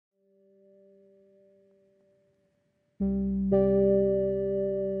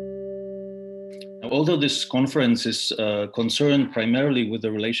although this conference is concerned primarily with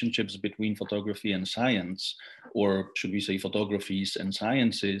the relationships between photography and science, or should we say photographies and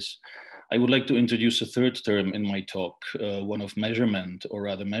sciences, I would like to introduce a third term in my talk, one of measurement, or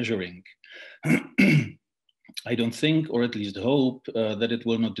rather measuring. I don't think, or at least hope, that it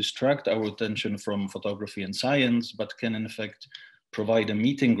will not distract our attention from photography and science, but can in fact provide a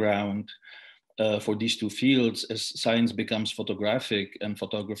meeting ground for these two fields as science becomes photographic and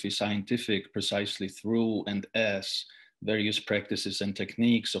photography scientific precisely through and as various practices and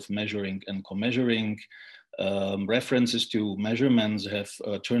techniques of measuring and co-measuring. References to measurements have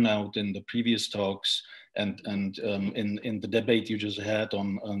turned out in the previous talks and in the debate you just had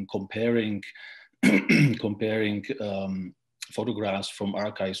on comparing comparing photographs from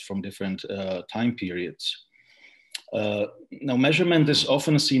archives from different time periods. Now, measurement is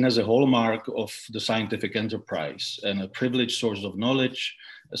often seen as a hallmark of the scientific enterprise and a privileged source of knowledge,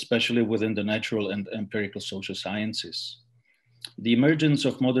 especially within the natural and empirical social sciences. The emergence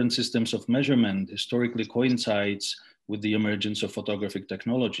of modern systems of measurement historically coincides with the emergence of photographic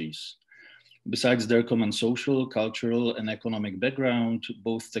technologies. Besides their common social, cultural, and economic background,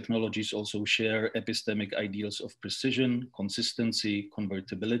 both technologies also share epistemic ideals of precision, consistency,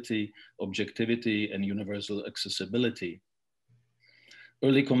 convertibility, objectivity, and universal accessibility.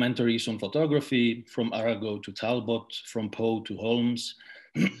 Early commentaries on photography, from Arago to Talbot, from Poe to Holmes,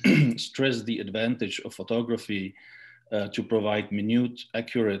 stress the advantage of photography to provide minute,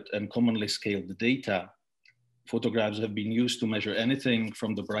 accurate, and commonly scaled data. Photographs have been used to measure anything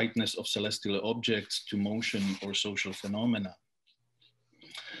from the brightness of celestial objects to motion or social phenomena.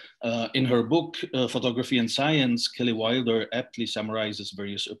 In her book, Photography and Science, Kelly Wilder aptly summarizes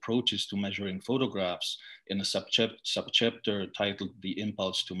various approaches to measuring photographs in a subchapter titled The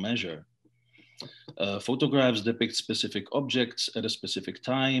Impulse to Measure. Photographs depict specific objects at a specific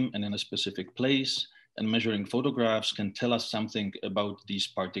time and in a specific place, and measuring photographs can tell us something about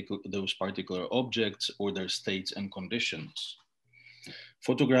those particular objects or their states and conditions.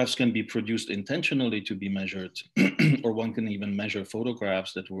 Photographs can be produced intentionally to be measured, or one can even measure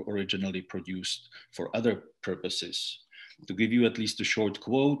photographs that were originally produced for other purposes. To give you at least a short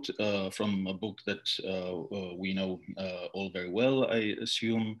quote from a book that we know all very well, I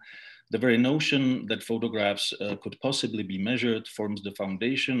assume, the very notion that photographs could possibly be measured forms the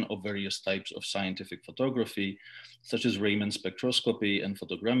foundation of various types of scientific photography, such as Raman spectroscopy and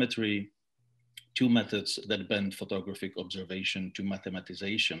photogrammetry, two methods that bend photographic observation to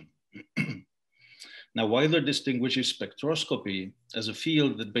mathematization. Now, Wilder distinguishes spectroscopy as a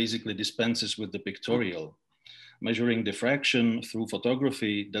field that basically dispenses with the pictorial. Measuring diffraction through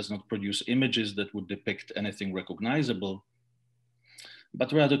photography does not produce images that would depict anything recognizable,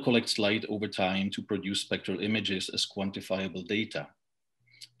 but rather collects light over time to produce spectral images as quantifiable data.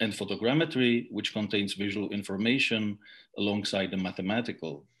 And photogrammetry, which contains visual information alongside the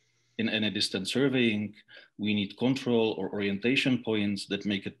mathematical. In any distant surveying, we need control or orientation points that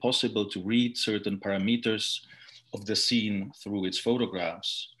make it possible to read certain parameters of the scene through its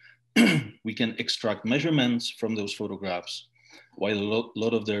photographs. We can extract measurements from those photographs, while a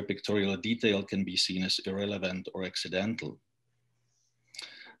lot of their pictorial detail can be seen as irrelevant or accidental.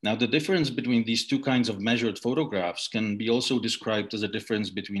 Now, the difference between these two kinds of measured photographs can be also described as a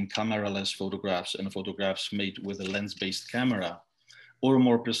difference between camera-less photographs and photographs made with a lens-based camera, or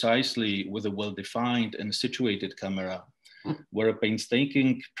more precisely, with a well-defined and situated camera, where a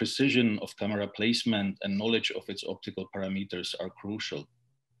painstaking precision of camera placement and knowledge of its optical parameters are crucial.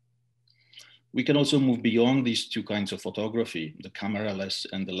 We can also move beyond these two kinds of photography, the camera-less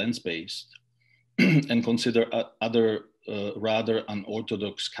and the lens-based, and consider other rather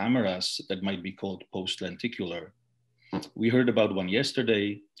unorthodox cameras that might be called post-lenticular. We heard about one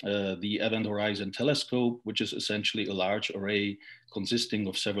yesterday, the Event Horizon Telescope, which is essentially a large array consisting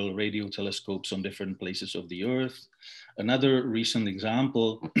of several radio telescopes on different places of the Earth. Another recent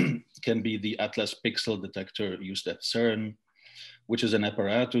example can be the Atlas Pixel Detector used at CERN, which is an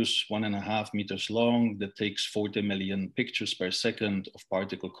apparatus 1.5 meters long that takes 40 million pictures per second of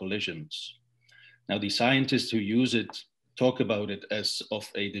particle collisions. Now, the scientists who use it talk about it as of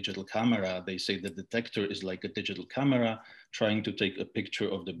a digital camera. They say the detector is like a digital camera trying to take a picture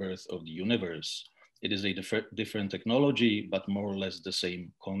of the birth of the universe. It is a different technology, but more or less the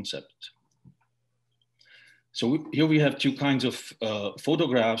same concept. So here we have two kinds of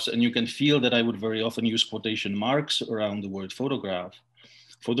photographs, and you can feel that I would very often use quotation marks around the word photograph.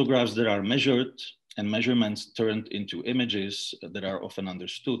 Photographs that are measured and measurements turned into images that are often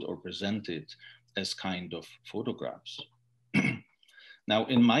understood or presented as kind of photographs. Now,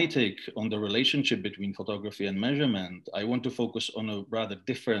 in my take on the relationship between photography and measurement, I want to focus on a rather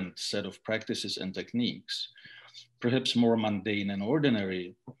different set of practices and techniques, perhaps more mundane and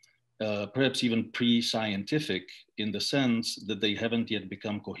ordinary, perhaps even pre-scientific, in the sense that they haven't yet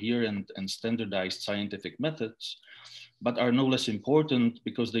become coherent and standardized scientific methods, but are no less important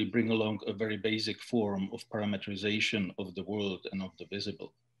because they bring along a very basic form of parameterization of the world and of the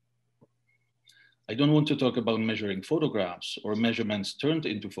visible. I don't want to talk about measuring photographs or measurements turned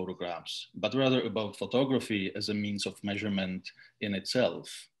into photographs, but rather about photography as a means of measurement in itself.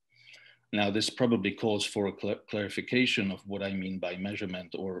 Now, this probably calls for a clarification of what I mean by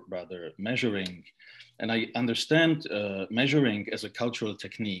measurement, or rather measuring. And I understand measuring as a cultural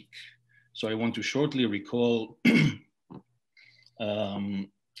technique. So I want to shortly recall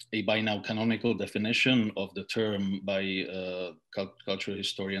a by now canonical definition of the term by cultural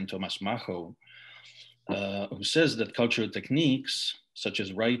historian Tomáš Dvořák, who says that cultural techniques such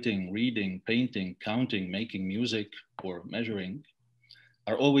as writing, reading, painting, counting, making music, or measuring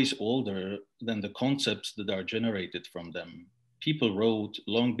are always older than the concepts that are generated from them. People wrote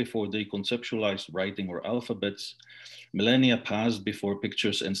long before they conceptualized writing or alphabets. Millennia passed before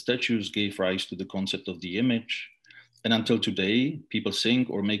pictures and statues gave rise to the concept of the image. And until today, people sing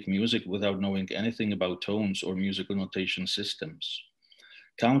or make music without knowing anything about tones or musical notation systems.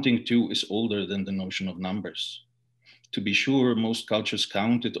 Counting too is older than the notion of numbers. To be sure, most cultures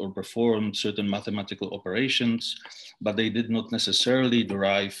counted or performed certain mathematical operations, but they did not necessarily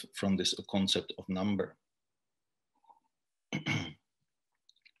derive from this concept of number.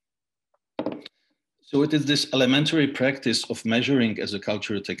 So it is this elementary practice of measuring as a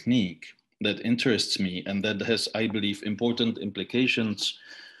cultural technique that interests me, and that has, I believe, important implications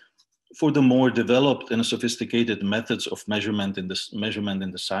for the more developed and sophisticated methods of measurement in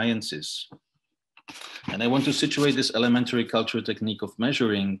the sciences. And I want to situate this elementary cultural technique of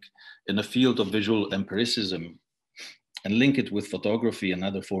measuring in a field of visual empiricism and link it with photography and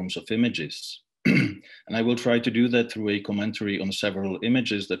other forms of images. And I will try to do that through a commentary on several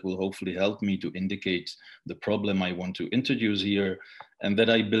images that will hopefully help me to indicate the problem I want to introduce here, and that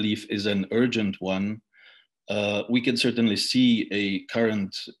I believe is an urgent one. We can certainly see a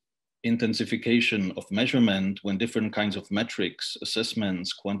current intensification of measurement when different kinds of metrics,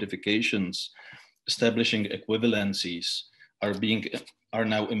 assessments, quantifications, establishing equivalencies are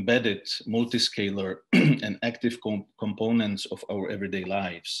now embedded, multiscalar and active components of our everyday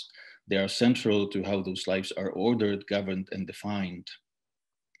lives. They are central to how those lives are ordered, governed, and defined.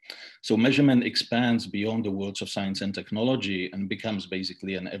 So measurement expands beyond the worlds of science and technology and becomes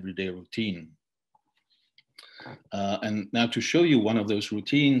basically an everyday routine. And now to show you one of those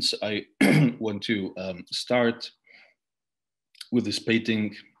routines, I want to start with this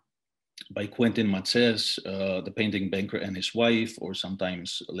painting by Quentin Matsés, The Painting Banker and His Wife, or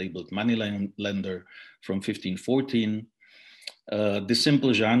sometimes labeled Moneylender, from 1514. This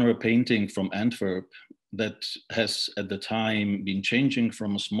simple genre painting from Antwerp that has at the time been changing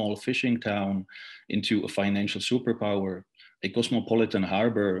from a small fishing town into a financial superpower, a cosmopolitan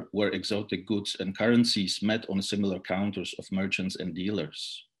harbor where exotic goods and currencies met on similar counters of merchants and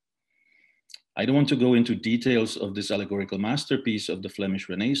dealers. I don't want to go into details of this allegorical masterpiece of the Flemish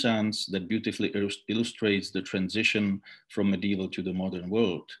Renaissance that beautifully illustrates the transition from medieval to the modern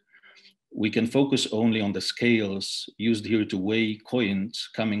world. We can focus only on the scales used here to weigh coins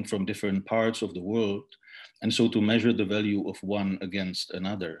coming from different parts of the world, and so to measure the value of one against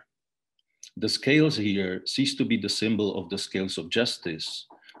another. The scales here cease to be the symbol of the scales of justice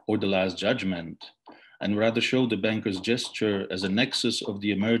or the last judgment, and rather show the banker's gesture as a nexus of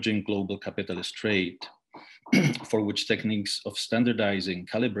the emerging global capitalist trade, for which techniques of standardizing,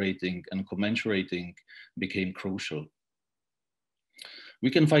 calibrating, and commensurating became crucial. We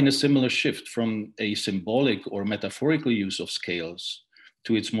can find a similar shift from a symbolic or metaphorical use of scales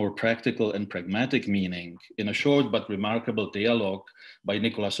to its more practical and pragmatic meaning in a short but remarkable dialogue by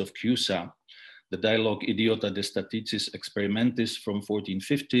Nicholas of Cusa, the dialogue Idiota de Staticis Experimentis from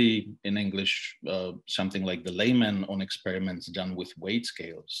 1450, in English, something like The Layman on Experiments Done with Weight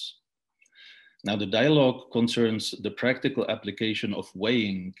Scales. Now, the dialogue concerns the practical application of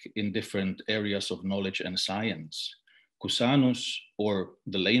weighing in different areas of knowledge and science. Cusanus, or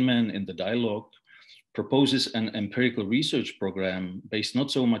the layman in the dialogue, proposes an empirical research program based not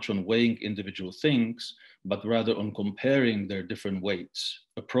so much on weighing individual things, but rather on comparing their different weights,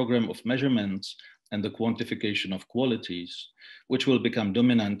 a program of measurements and the quantification of qualities, which will become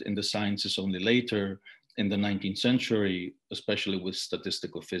dominant in the sciences only later in the 19th century, especially with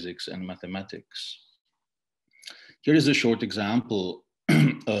statistical physics and mathematics. Here is a short example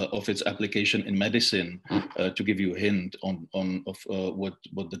of its application in medicine, to give you a hint of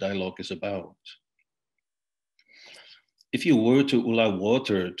what the dialogue is about. If you were to allow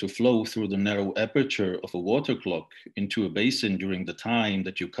water to flow through the narrow aperture of a water clock into a basin during the time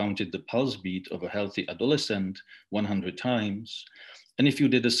that you counted the pulse beat of a healthy adolescent 100 times, and if you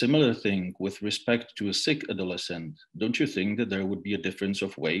did a similar thing with respect to a sick adolescent, don't you think that there would be a difference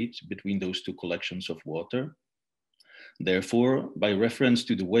of weight between those two collections of water? Therefore, by reference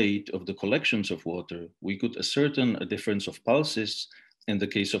to the weight of the collections of water, we could ascertain a difference of pulses in the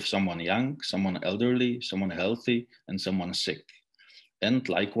case of someone young, someone elderly, someone healthy, and someone sick. And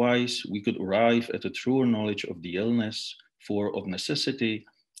likewise, we could arrive at a truer knowledge of the illness, for of necessity,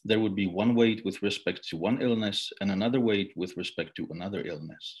 there would be one weight with respect to one illness and another weight with respect to another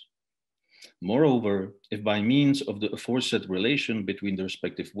illness. Moreover, if by means of the aforesaid relation between the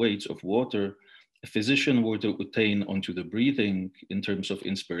respective weights of water, a physician were to attain onto the breathing in terms of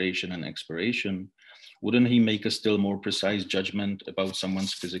inspiration and expiration, wouldn't he make a still more precise judgment about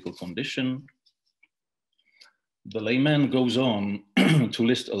someone's physical condition? The layman goes on to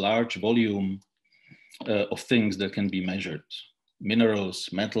list a large volume of things that can be measured: minerals,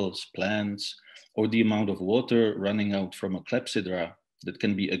 metals, plants, or the amount of water running out from a clepsydra that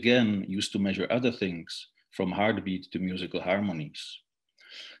can be again used to measure other things, from heartbeat to musical harmonies.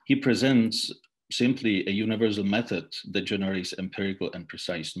 He presents simply a universal method that generates empirical and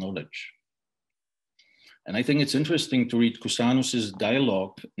precise knowledge. And I think it's interesting to read Cusanus's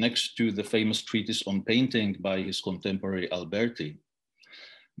dialogue next to the famous treatise on painting by his contemporary Alberti,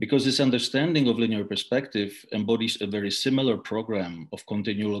 because his understanding of linear perspective embodies a very similar program of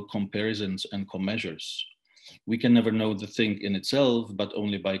continual comparisons and commeasures. We can never know the thing in itself, but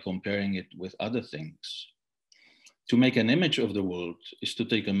only by comparing it with other things. To make an image of the world is to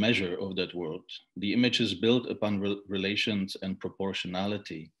take a measure of that world. The image is built upon relations and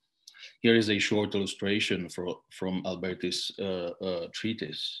proportionality. Here is a short illustration from Alberti's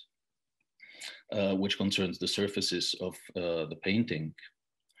treatise, which concerns the surfaces of the painting.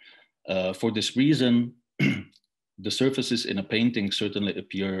 For this reason, the surfaces in a painting certainly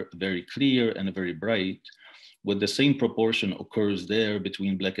appear very clear and very bright, with the same proportion occurs there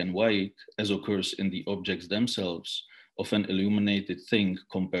between black and white as occurs in the objects themselves of an illuminated thing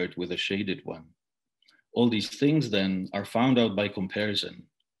compared with a shaded one. All these things then are found out by comparison.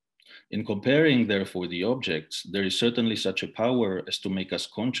 In comparing, therefore, the objects, there is certainly such a power as to make us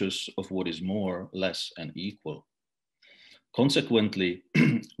conscious of what is more, less, and equal. Consequently,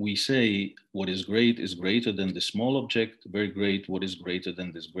 we say what is greater than this small object, very great what is greater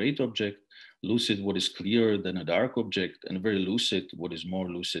than this great object, lucid what is clearer than a dark object, and very lucid what is more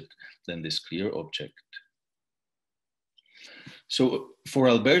lucid than this clear object. So for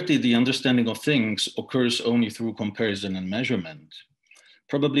Alberti, the understanding of things occurs only through comparison and measurement.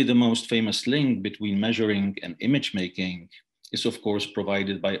 Probably the most famous link between measuring and image making is of course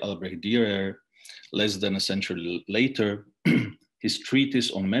provided by Albrecht Dürer, less than a century later. His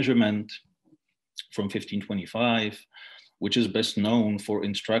treatise on measurement from 1525, which is best known for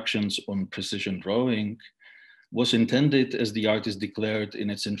instructions on precision drawing, was intended, as the artist declared in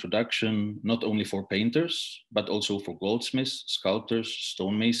its introduction, not only for painters, but also for goldsmiths, sculptors,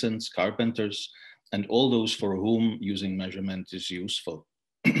 stonemasons, carpenters, and all those for whom using measurement is useful.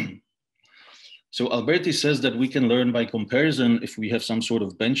 So Alberti says that we can learn by comparison if we have some sort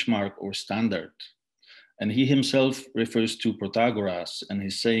of benchmark or standard. And he himself refers to Protagoras and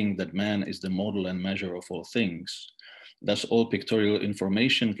his saying that man is the model and measure of all things. Thus, all pictorial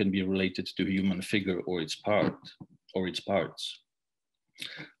information can be related to human figure or its parts.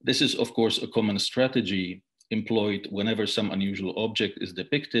 This is, of course, a common strategy employed whenever some unusual object is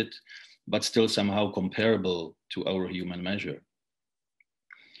depicted, but still somehow comparable to our human measure.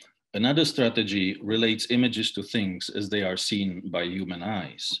 Another strategy relates images to things as they are seen by human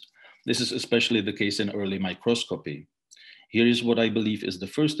eyes. This is especially the case in early microscopy. Here is what I believe is the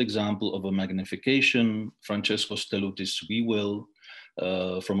first example of a magnification, Francesco Stelluti's We Will,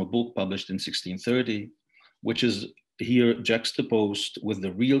 from a book published in 1630, which is here juxtaposed with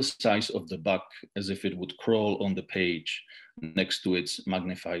the real size of the buck as if it would crawl on the page next to its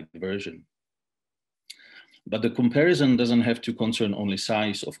magnified version. But the comparison doesn't have to concern only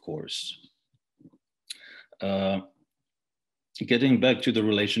size, of course. Getting back to the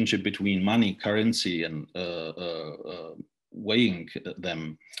relationship between money, currency, and weighing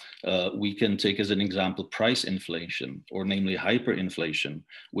them, we can take as an example price inflation, or namely hyperinflation,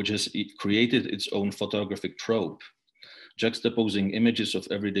 which has created its own photographic trope, juxtaposing images of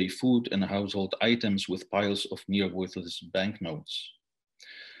everyday food and household items with piles of near worthless banknotes.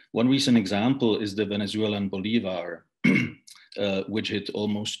 One recent example is the Venezuelan bolivar, which hit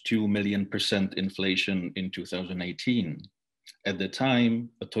almost 2 million% inflation in 2018. At the time,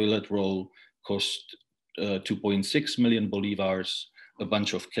 a toilet roll cost 2.6 million bolivars. A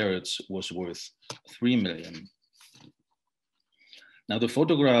bunch of carrots was worth 3 million. Now the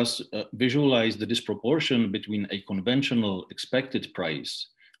photographs visualize the disproportion between a conventional expected price,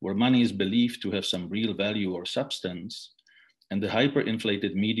 where money is believed to have some real value or substance, and the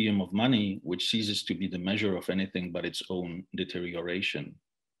hyperinflated medium of money, which ceases to be the measure of anything but its own deterioration.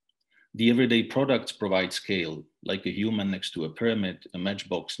 The everyday products provide scale, like a human next to a pyramid, a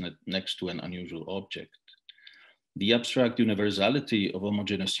matchbox next to an unusual object. The abstract universality of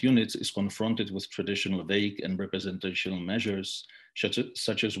homogeneous units is confronted with traditional vague and representational measures,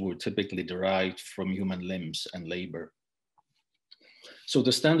 such as were typically derived from human limbs and labor. So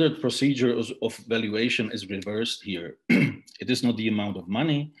the standard procedure of valuation is reversed here. It is not the amount of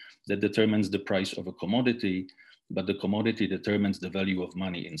money that determines the price of a commodity, but the commodity determines the value of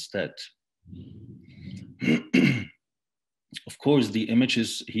money instead. Of course, the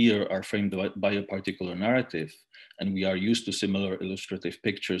images here are framed by a particular narrative, and we are used to similar illustrative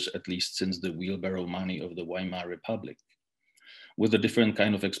pictures, at least since the wheelbarrow money of the Weimar Republic. With a different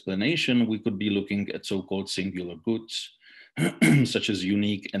kind of explanation, we could be looking at so-called singular goods, such as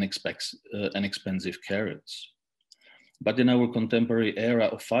unique and expensive carrots. But in our contemporary era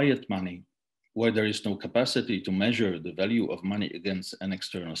of fiat money, where there is no capacity to measure the value of money against an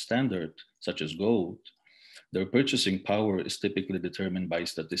external standard, such as gold, their purchasing power is typically determined by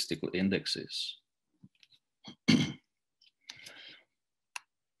statistical indexes.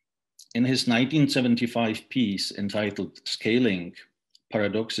 In his 1975 piece entitled Scaling,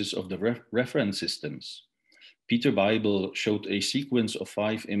 Paradoxes of the Reference Systems, Peter Weibel showed a sequence of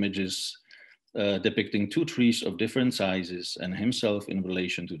 5 images depicting 2 trees of different sizes and himself in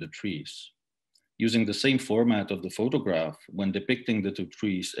relation to the trees. Using the same format of the photograph, when depicting the 2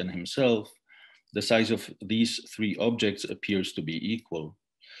 trees and himself, the size of these 3 objects appears to be equal.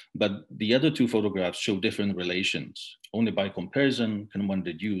 But the other 2 photographs show different relations. Only by comparison can one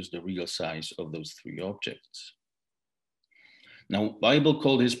deduce the real size of those 3 objects. Now, Weibel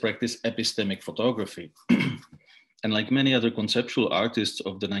called his practice epistemic photography. And like many other conceptual artists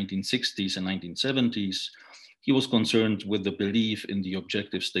of the 1960s and 1970s, he was concerned with the belief in the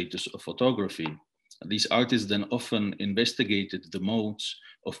objective status of photography. These artists then often investigated the modes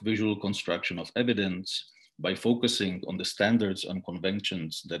of visual construction of evidence by focusing on the standards and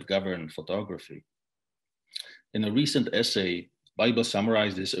conventions that govern photography. In a recent essay, Weibel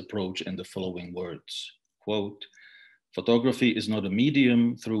summarized this approach in the following words, quote, "Photography is not a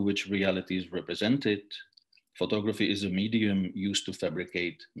medium through which reality is represented. Photography is a medium used to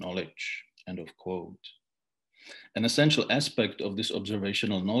fabricate knowledge," end of quote. An essential aspect of this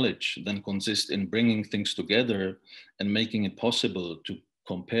observational knowledge then consists in bringing things together and making it possible to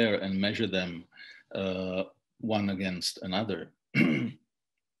compare and measure them one against another.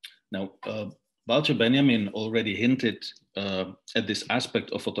 Now, Walter Benjamin already hinted at this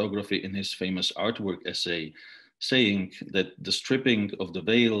aspect of photography in his famous artwork essay, saying that the stripping of the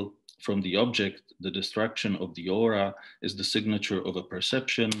veil from the object, the destruction of the aura, is the signature of a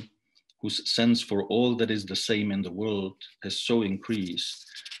perception whose sense for all that is the same in the world has so increased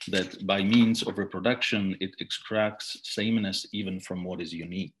that by means of reproduction, it extracts sameness even from what is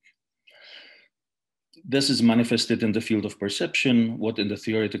unique. This is manifested in the field of perception, what in the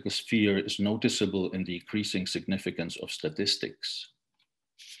theoretical sphere is noticeable in the increasing significance of statistics.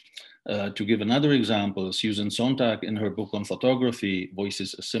 To give another example, Susan Sontag in her book on photography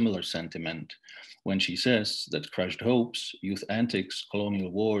voices a similar sentiment when she says that crushed hopes, youth antics,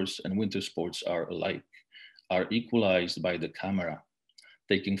 colonial wars, and winter sports are alike, are equalized by the camera.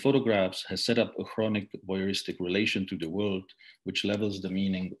 Taking photographs has set up a chronic voyeuristic relation to the world, which levels the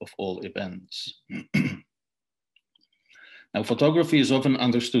meaning of all events. Now, photography is often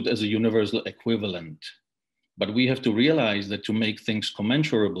understood as a universal equivalent, but we have to realize that to make things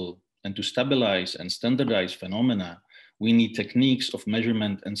commensurable and to stabilize and standardize phenomena, we need techniques of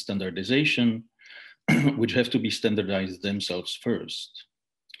measurement and standardization, which have to be standardized themselves first.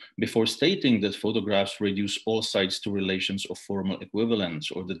 Before stating that photographs reduce all sides to relations of formal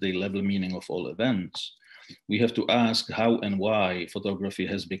equivalence or that they level meaning of all events, we have to ask how and why photography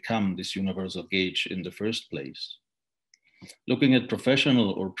has become this universal gauge in the first place. Looking at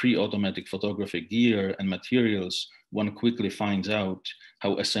professional or pre-automatic photographic gear and materials, one quickly finds out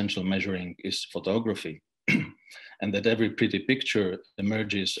how essential measuring is photography, and that every pretty picture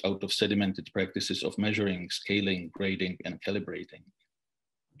emerges out of sedimented practices of measuring, scaling, grading, and calibrating.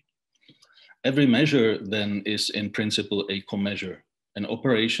 Every measure then is in principle a commeasure, an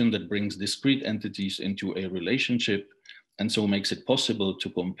operation that brings discrete entities into a relationship and so makes it possible to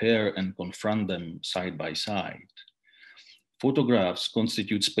compare and confront them side by side. Photographs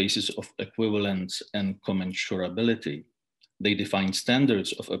constitute spaces of equivalence and commensurability. They define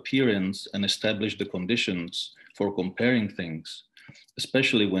standards of appearance and establish the conditions for comparing things,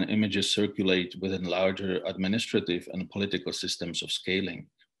 especially when images circulate within larger administrative and political systems of scaling.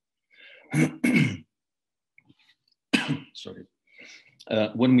 Sorry.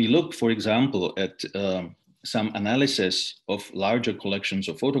 When we look, for example, at some analysis of larger collections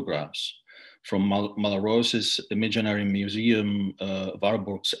of photographs, from Malrose's Imaginary Museum,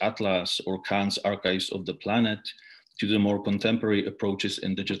 Warburg's Atlas, or Kahn's Archives of the Planet, to the more contemporary approaches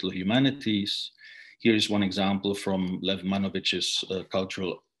in digital humanities. Here is one example from Lev Manovich's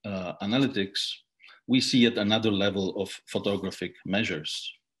Cultural Analytics. We see at another level of photographic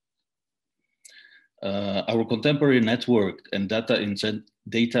measures. Our contemporary networked and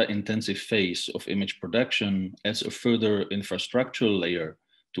data-intensive phase of image production adds a further infrastructural layer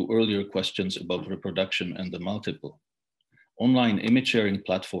to earlier questions about reproduction and the multiple. Online image sharing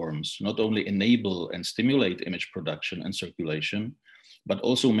platforms not only enable and stimulate image production and circulation, but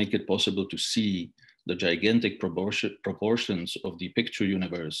also make it possible to see the gigantic proportions of the picture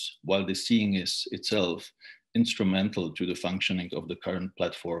universe, while the seeing is itself instrumental to the functioning of the current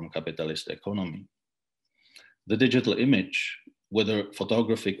platform capitalist economy. The digital image, whether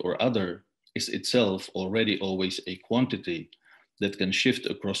photographic or other, is itself already always a quantity that can shift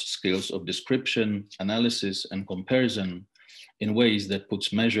across scales of description, analysis, and comparison in ways that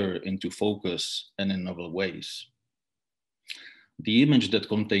puts measure into focus and in novel ways. The image that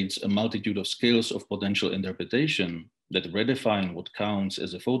contains a multitude of scales of potential interpretation that redefine what counts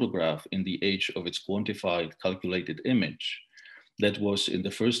as a photograph in the age of its quantified, calculated image, that was in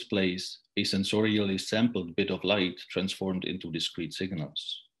the first place a sensorially sampled bit of light transformed into discrete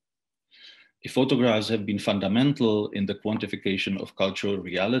signals. If photographs have been fundamental in the quantification of cultural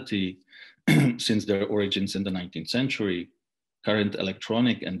reality since their origins in the 19th century, current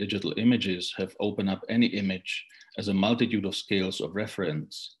electronic and digital images have opened up any image as a multitude of scales of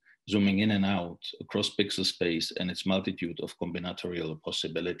reference, zooming in and out across pixel space and its multitude of combinatorial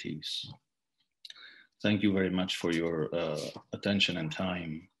possibilities. Thank you very much for your attention and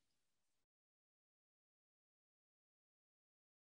time.